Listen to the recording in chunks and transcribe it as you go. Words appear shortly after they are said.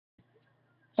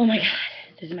Oh my god,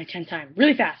 this is my 10th time.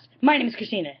 Really fast. My name is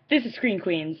Christina. This is Screen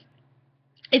Queens.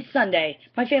 It's Sunday.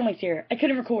 My family's here. I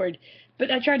couldn't record, but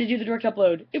I tried to do the direct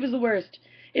upload. It was the worst.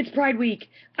 It's Pride Week.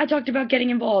 I talked about getting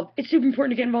involved. It's super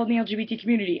important to get involved in the LGBT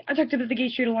community. I talked about the Gay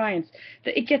Straight Alliance,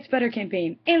 the It Gets Better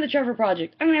campaign, and the Trevor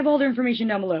Project. I'm going to have all their information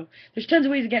down below. There's tons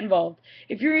of ways to get involved.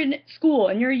 If you're in school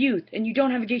and you're a youth and you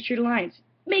don't have a Gay Straight Alliance,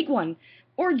 make one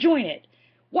or join it.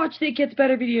 Watch the It Gets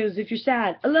Better videos if you're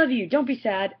sad. I love you. Don't be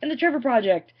sad. And the Trevor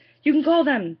Project. You can call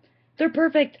them. They're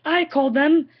perfect. I called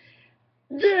them.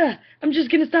 Ugh. I'm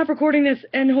just gonna stop recording this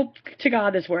and hope to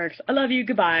God this works. I love you.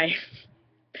 Goodbye.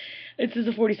 This is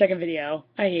a 40-second video.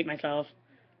 I hate myself.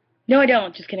 No, I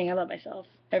don't. Just kidding. I love myself.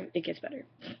 It gets better.